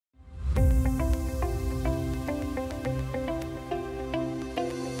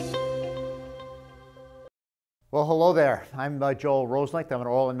Well, hello there. I'm Joel Rosenlicht. I'm an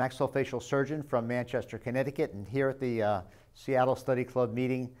oral and maxillofacial surgeon from Manchester, Connecticut, and here at the Seattle Study Club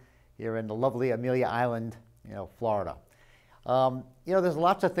meeting here in the lovely Amelia Island, Florida. There's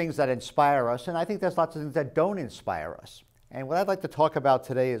lots of things that inspire us, and I think there's lots of things that don't inspire us. And what I'd like to talk about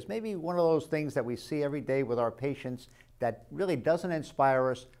today is maybe one of those things that we see every day with our patients that really doesn't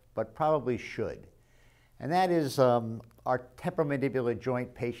inspire us, but probably should. And that is our temporomandibular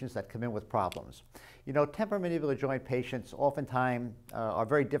joint patients that come in with problems. Temporomandibular joint patients oftentimes are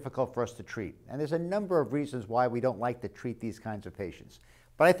very difficult for us to treat. And there's a number of reasons why we don't like to treat these kinds of patients.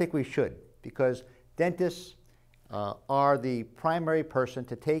 But I think we should, because dentists are the primary person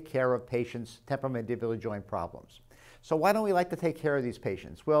to take care of patients' temporomandibular joint problems. So why don't we like to take care of these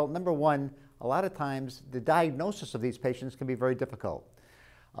patients? Well, number one, a lot of times the diagnosis of these patients can be very difficult.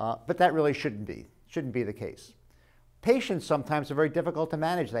 But that really shouldn't be the case. Patients sometimes are very difficult to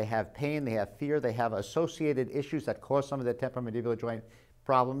manage. They have pain, they have fear, they have associated issues that cause some of the temporomandibular joint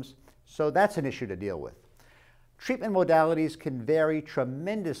problems. So that's an issue to deal with. Treatment modalities can vary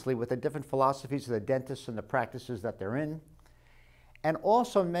tremendously with the different philosophies of the dentists and the practices that they're in. And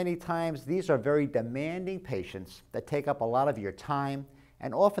also many times these are very demanding patients that take up a lot of your time,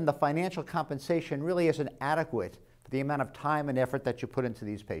 and often the financial compensation really isn't adequate for the amount of time and effort that you put into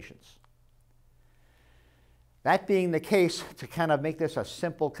these patients. That being the case, to kind of make this a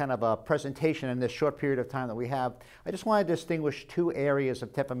simple kind of a presentation in this short period of time that we have, I just want to distinguish two areas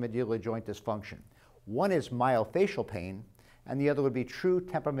of temporomandibular joint dysfunction. One is myofascial pain, and the other would be true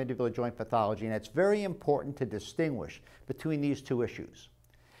temporomandibular joint pathology, and it's very important to distinguish between these two issues.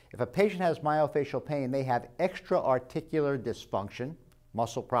 If a patient has myofascial pain, they have extra-articular dysfunction,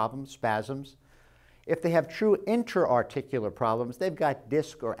 muscle problems, spasms. If they have true intra-articular problems, they've got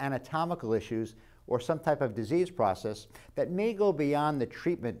disc or anatomical issues or some type of disease process that may go beyond the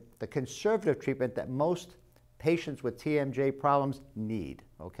treatment, the conservative treatment that most patients with TMJ problems need,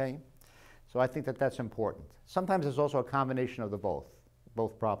 okay? So I think that that's important. Sometimes there's also a combination of the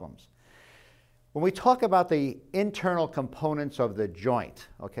both problems. When we talk about the internal components of the joint,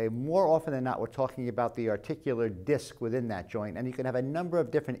 okay, more often than not we're talking about the articular disc within that joint, and you can have a number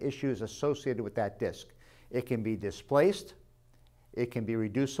of different issues associated with that disc. It can be displaced, it can be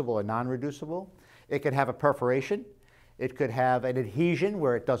reducible or non-reducible, it could have a perforation, it could have an adhesion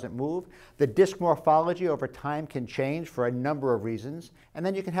where it doesn't move. The disc morphology over time can change for a number of reasons, and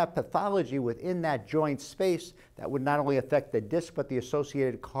then you can have pathology within that joint space that would not only affect the disc but the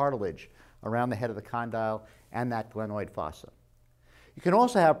associated cartilage around the head of the condyle and that glenoid fossa. You can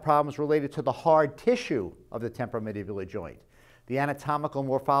also have problems related to the hard tissue of the temporomandibular joint, the anatomical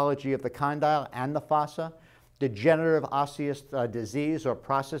morphology of the condyle and the fossa, degenerative osseous disease or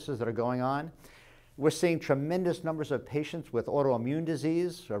processes that are going on. We're seeing tremendous numbers of patients with autoimmune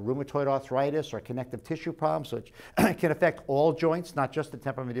disease, or rheumatoid arthritis, or connective tissue problems, which can affect all joints, not just the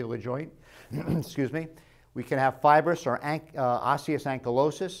temporomandibular joint. Excuse me. We can have fibrous or osseous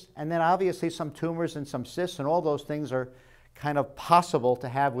ankylosis, and then obviously some tumors and some cysts, and all those things are kind of possible to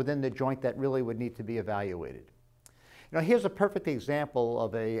have within the joint that really would need to be evaluated. Here's a perfect example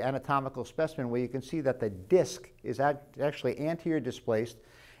of an anatomical specimen where you can see that the disc is actually anterior displaced,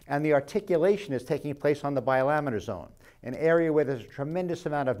 and the articulation is taking place on the bilaminar zone, an area where there's a tremendous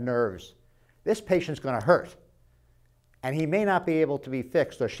amount of nerves. This patient's going to hurt, and he may not be able to be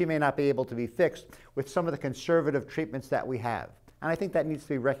fixed, or she may not be able to be fixed with some of the conservative treatments that we have. And I think that needs to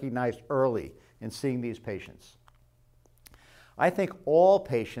be recognized early in seeing these patients. I think all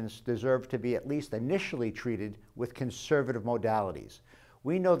patients deserve to be at least initially treated with conservative modalities.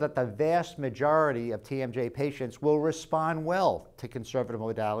 We know that the vast majority of TMJ patients will respond well to conservative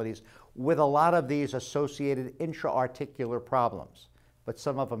modalities with a lot of these associated intra-articular problems, but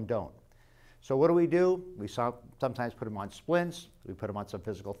some of them don't. So what do? We sometimes put them on splints, we put them on some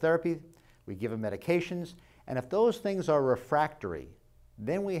physical therapy, we give them medications, and if those things are refractory,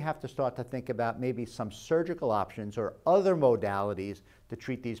 then we have to start to think about maybe some surgical options or other modalities to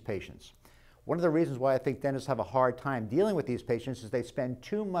treat these patients. One of the reasons why I think dentists have a hard time dealing with these patients is they spend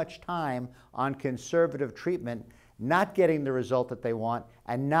too much time on conservative treatment, not getting the result that they want,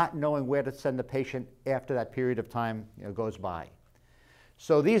 and not knowing where to send the patient after that period of time goes by.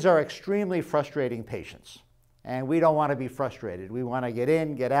 So these are extremely frustrating patients, and we don't want to be frustrated. We want to get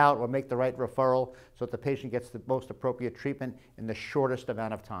in, get out, or make the right referral so that the patient gets the most appropriate treatment in the shortest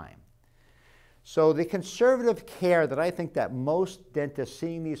amount of time. So the conservative care that I think that most dentists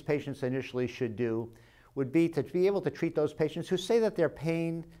seeing these patients initially should do would be to be able to treat those patients who say that their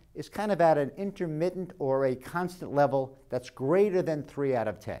pain is kind of at an intermittent or a constant level that's greater than 3 out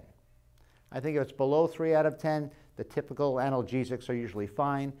of 10. I think if it's below 3 out of 10, the typical analgesics are usually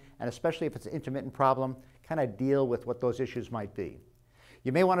fine, and especially if it's an intermittent problem, kind of deal with what those issues might be.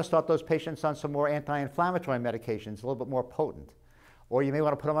 You may want to start those patients on some more anti-inflammatory medications, a little bit more potent. Or you may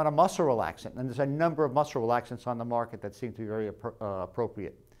want to put them on a muscle relaxant, and there's a number of muscle relaxants on the market that seem to be very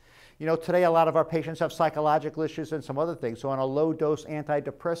appropriate. You know, today a lot of our patients have psychological issues and some other things, so on a low-dose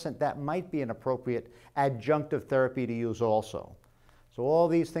antidepressant, that might be an appropriate adjunctive therapy to use also. So all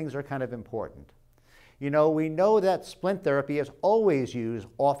these things are kind of important. You know, we know that splint therapy is always used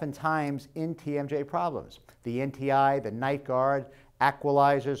oftentimes in TMJ problems. The NTI, the night guard,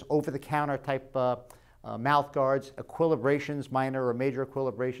 aquilizers, over-the-counter type mouth guards, equilibrations, minor or major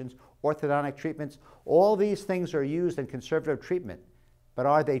equilibrations, orthodontic treatments, all these things are used in conservative treatment. But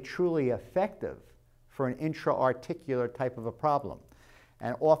are they truly effective for an intra-articular type of a problem?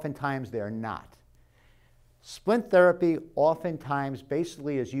 And oftentimes they're not. Splint therapy oftentimes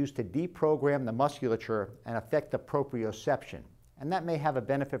basically is used to deprogram the musculature and affect the proprioception. And that may have a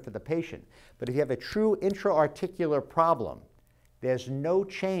benefit for the patient. But if you have a true intra-articular problem, there's no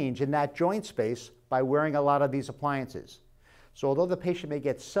change in that joint space by wearing a lot of these appliances. So although the patient may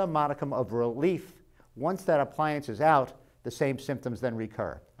get some modicum of relief, once that appliance is out, the same symptoms then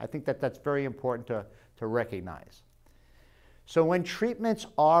recur. I think that that's very important to recognize. So when treatments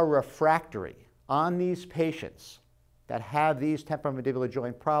are refractory on these patients that have these temporomandibular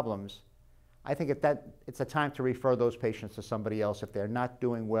joint problems, I think it's a time to refer those patients to somebody else if they're not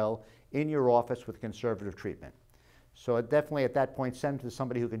doing well in your office with conservative treatment. So definitely at that point, send them to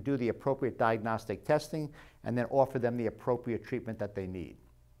somebody who can do the appropriate diagnostic testing and then offer them the appropriate treatment that they need.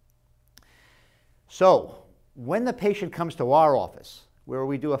 So when the patient comes to our office, where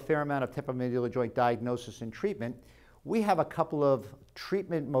we do a fair amount of temporomandibular joint diagnosis and treatment, we have a couple of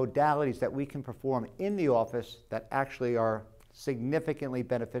treatment modalities that we can perform in the office that actually are significantly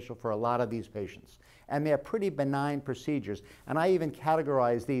beneficial for a lot of these patients. And they're pretty benign procedures. And I even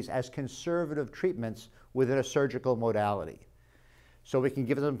categorize these as conservative treatments within a surgical modality. So we can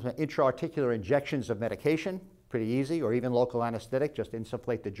give them intra-articular injections of medication, pretty easy, or even local anesthetic, just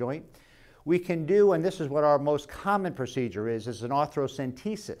insufflate the joint. We can do, and this is what our most common procedure is an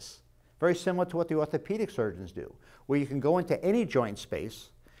arthrocentesis, very similar to what the orthopedic surgeons do, where you can go into any joint space,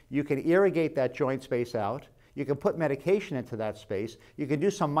 you can irrigate that joint space out, you can put medication into that space, you can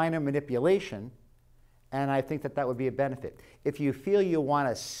do some minor manipulation, and I think that that would be a benefit. If you feel you want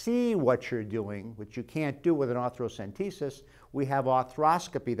to see what you're doing, which you can't do with an arthrocentesis, we have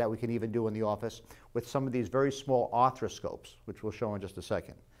arthroscopy that we can even do in the office with some of these very small arthroscopes, which we'll show in just a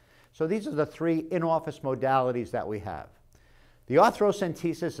second. So these are the three in-office modalities that we have. The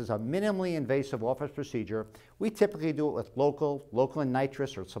arthrocentesis is a minimally invasive office procedure. We typically do it with local and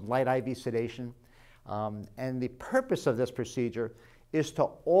nitrous or some light IV sedation. And the purpose of this procedure is to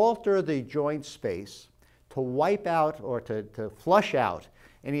alter the joint space, to wipe out or to flush out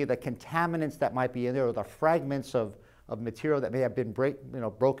any of the contaminants that might be in there or the fragments of material that may have been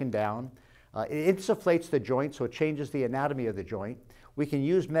broken down. It insufflates the joint, so it changes the anatomy of the joint. We can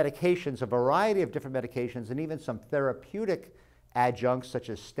use medications, a variety of different medications, and even some therapeutic adjuncts such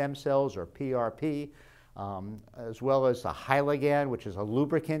as stem cells or PRP, as well as a Hyligand, which is a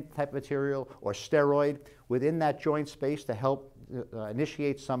lubricant type material, or steroid within that joint space to help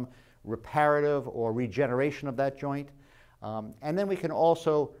initiate some reparative or regeneration of that joint. And then we can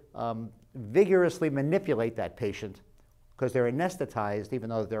also vigorously manipulate that patient because they're anesthetized, even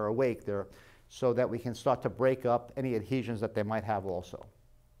though they're awake, so that we can start to break up any adhesions that they might have also.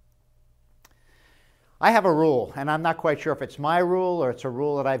 I have a rule, and I'm not quite sure if it's my rule or it's a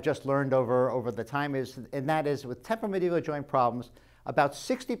rule that I've just learned over the time, and that is with temporomandibular joint problems, about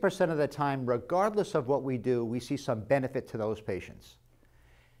 60% of the time, regardless of what we do, we see some benefit to those patients.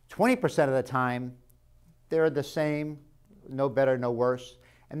 20% of the time, they're the same, no better, no worse.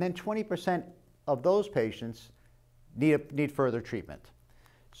 And then 20% of those patients need further treatment.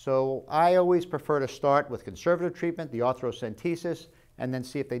 So I always prefer to start with conservative treatment, the arthrocentesis, and then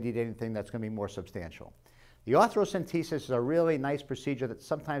see if they need anything that's going to be more substantial. The arthrocentesis is a really nice procedure that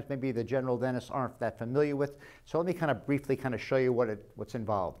sometimes maybe the general dentists aren't that familiar with. So let me kind of briefly show you what's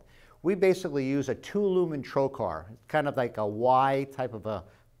involved. We basically use a 2-lumen trocar, kind of like a Y type of a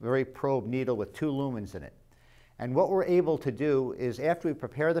very probe needle with 2 lumens in it. And what we're able to do is after we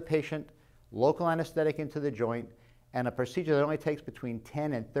prepare the patient, local anesthetic into the joint, and a procedure that only takes between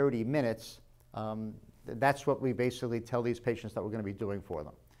 10 and 30 minutes, that's what we basically tell these patients that we're going to be doing for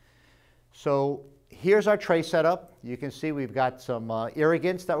them. So here's our tray setup. You can see we've got some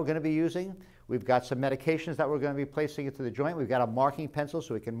irrigants that we're going to be using. We've got some medications that we're going to be placing into the joint. We've got a marking pencil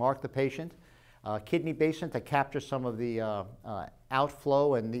so we can mark the patient. Kidney basin to capture some of the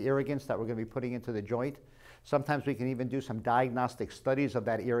outflow and the irrigants that we're going to be putting into the joint. Sometimes we can even do some diagnostic studies of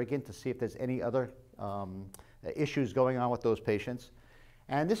that irrigant to see if there's any other issues going on with those patients.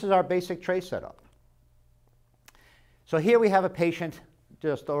 And this is our basic tray setup. So here we have a patient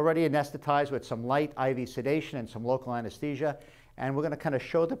just already anesthetized with some light IV sedation and some local anesthesia. And we're going to kind of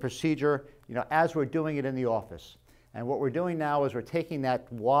show the procedure, as we're doing it in the office. And what we're doing now is we're taking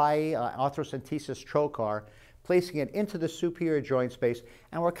that Y arthrocentesis trocar, placing it into the superior joint space,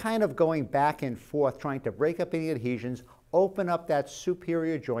 and we're kind of going back and forth, trying to break up any adhesions, open up that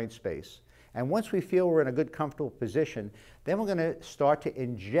superior joint space. And once we feel we're in a good, comfortable position, then we're going to start to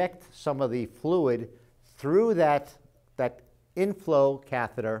inject some of the fluid through that inflow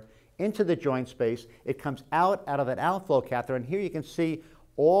catheter into the joint space. It comes out of an outflow catheter, and here you can see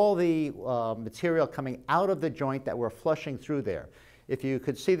all the material coming out of the joint that we're flushing through there. If you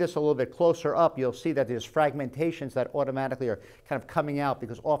could see this a little bit closer up, you'll see that there's fragmentations that automatically are kind of coming out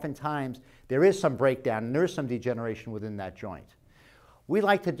because oftentimes there is some breakdown and there is some degeneration within that joint. We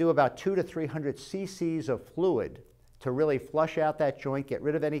like to do about 200 to 300 cc's of fluid to really flush out that joint, get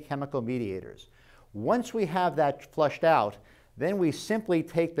rid of any chemical mediators. Once we have that flushed out, then we simply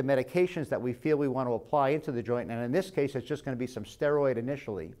take the medications that we feel we want to apply into the joint, and in this case it's just going to be some steroid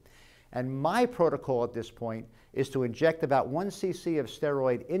initially. And my protocol at this point is to inject about 1 cc of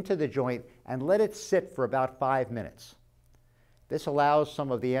steroid into the joint and let it sit for about 5 minutes. This allows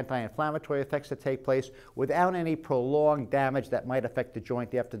some of the anti-inflammatory effects to take place without any prolonged damage that might affect the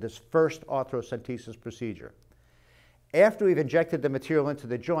joint after this first arthrocentesis procedure. After we've injected the material into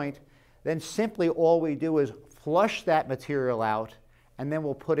the joint, then simply all we do is flush that material out, and then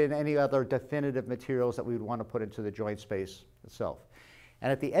we'll put in any other definitive materials that we would want to put into the joint space itself.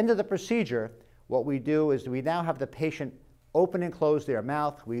 And at the end of the procedure, what we do is we now have the patient open and close their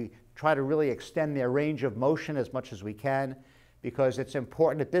mouth. We try to really extend their range of motion as much as we can, because it's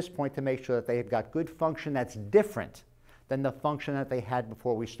important at this point to make sure that they've got good function that's different than the function that they had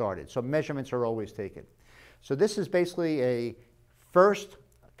before we started. So measurements are always taken. So this is basically a first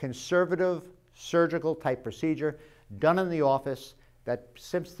conservative surgical type procedure done in the office that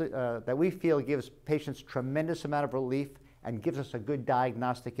we feel gives patients tremendous amount of relief and gives us a good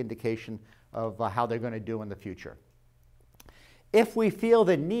diagnostic indication of how they're going to do in the future. If we feel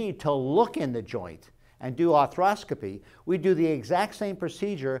the need to look in the joint and do arthroscopy, we do the exact same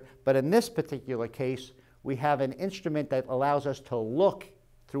procedure, but in this particular case, we have an instrument that allows us to look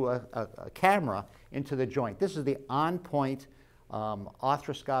through a camera into the joint. This is the on-point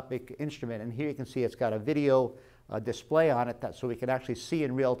arthroscopic instrument, and here you can see it's got a video display on it so we can actually see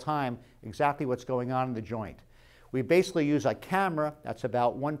in real time exactly what's going on in the joint. We basically use a camera that's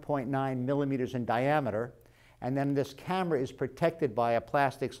about 1.9 millimeters in diameter, and then this camera is protected by a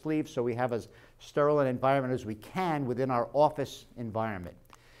plastic sleeve, so we have as sterile an environment as we can within our office environment.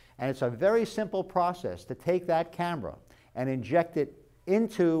 And it's a very simple process to take that camera and inject it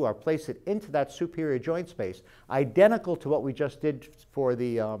into, or place it into that superior joint space, identical to what we just did for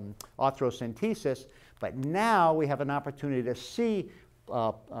the arthrocentesis, but now we have an opportunity to see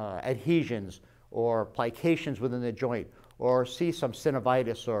adhesions or plications within the joint, or see some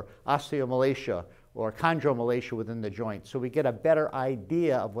synovitis or osteomalacia or chondromalacia within the joint, so we get a better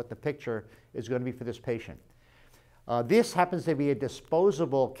idea of what the picture is going to be for this patient. This happens to be a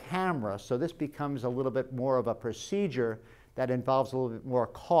disposable camera, so this becomes a little bit more of a procedure that involves a little bit more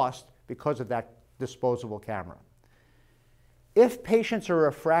cost because of that disposable camera. If patients are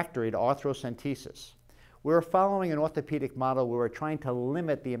refractory to arthrocentesis, we're following an orthopedic model where we're trying to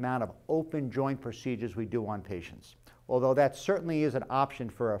limit the amount of open joint procedures we do on patients, although that certainly is an option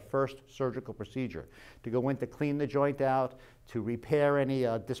for a first surgical procedure, to go in to clean the joint out, to repair any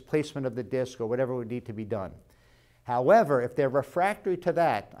displacement of the disc or whatever would need to be done. However, if they're refractory to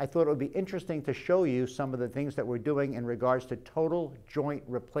that, I thought it would be interesting to show you some of the things that we're doing in regards to total joint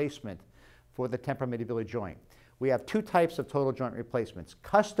replacement for the temporomandibular joint. We have two types of total joint replacements: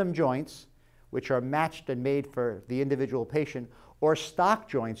 custom joints, which are matched and made for the individual patient, or stock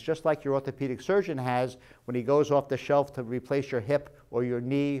joints, just like your orthopedic surgeon has when he goes off the shelf to replace your hip or your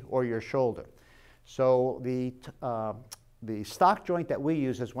knee or your shoulder. So the stock joint that we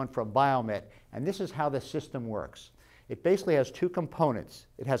use is one from Biomet, and this is how the system works. It basically has two components.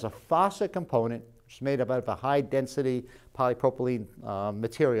 It has a fossa component, which is made up of a high-density polypropylene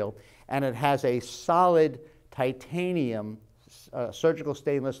material, and it has a solid titanium surgical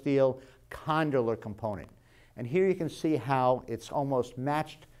stainless steel condylar component. And here you can see how it's almost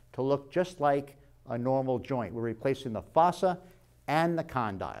matched to look just like a normal joint. We're replacing the fossa and the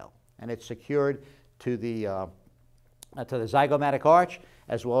condyle, and it's secured to the zygomatic arch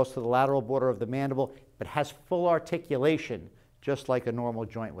as well as to the lateral border of the mandible, but has full articulation just like a normal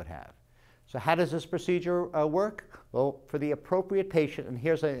joint would have. So how does this procedure work? Well, for the appropriate patient, and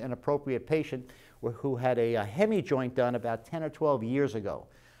here's an appropriate patient, who had a hemi joint done about 10 or 12 years ago.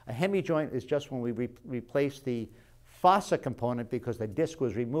 A hemi joint is just when we replace the fossa component because the disc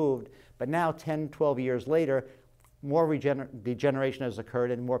was removed, but now 10, 12 years later, more degeneration has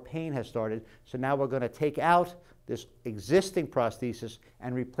occurred and more pain has started. So now we're going to take out this existing prosthesis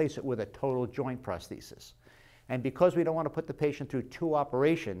and replace it with a total joint prosthesis. And because we don't want to put the patient through 2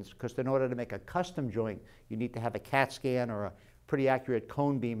 operations, because in order to make a custom joint, you need to have a CAT scan or a pretty accurate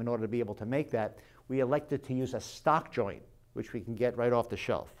cone beam in order to be able to make that, we elected to use a stock joint, which we can get right off the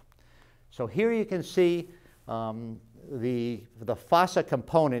shelf. So here you can see the fossa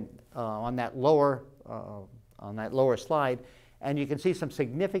component on that lower slide, and you can see some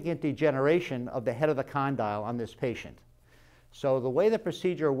significant degeneration of the head of the condyle on this patient. So the way the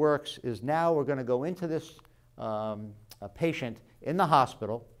procedure works is now we're going to go into this patient in the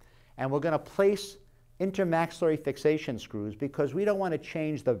hospital, and we're going to place intermaxillary fixation screws because we don't want to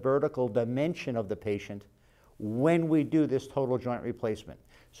change the vertical dimension of the patient when we do this total joint replacement.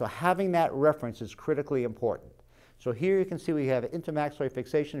 So having that reference is critically important. So here you can see we have intermaxillary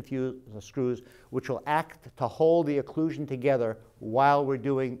fixation screws which will act to hold the occlusion together while we're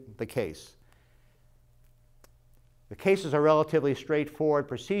doing the case. The case is a relatively straightforward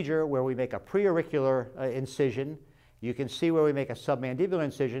procedure where we make a preauricular incision. You can see where we make a submandibular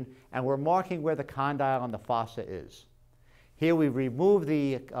incision, and we're marking where the condyle and the fossa is. Here we remove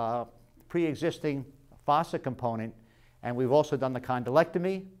the pre-existing fossa component, and we've also done the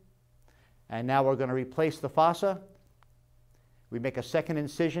condylectomy. And now we're going to replace the fossa. We make a second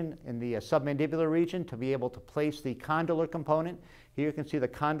incision in the submandibular region to be able to place the condylar component. Here you can see the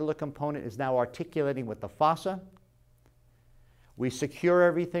condylar component is now articulating with the fossa. We secure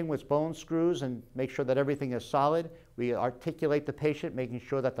everything with bone screws and make sure that everything is solid. We articulate the patient, making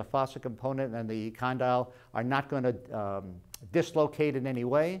sure that the fossa component and the condyle are not going to dislocate in any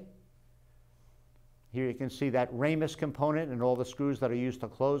way. Here you can see that ramus component and all the screws that are used to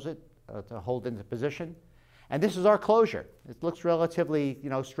close it, to hold into position. And this is our closure. It looks relatively,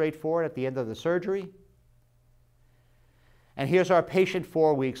 straightforward at the end of the surgery. And here's our patient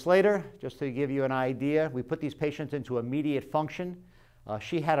 4 weeks later, just to give you an idea. We put these patients into immediate function.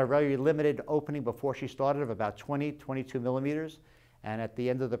 She had a very limited opening before she started of about 20, 22 millimeters. And at the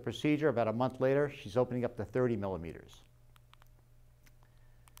end of the procedure, about a month later, she's opening up to 30 millimeters.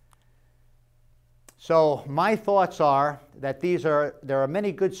 So my thoughts are that there are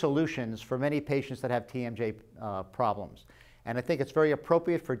many good solutions for many patients that have TMJ problems. And I think it's very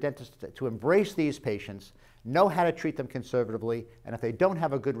appropriate for dentists to embrace these patients, know how to treat them conservatively, and if they don't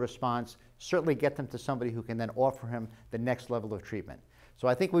have a good response, certainly get them to somebody who can then offer him the next level of treatment. So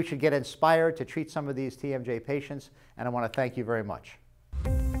I think we should get inspired to treat some of these TMJ patients, and I want to thank you very much.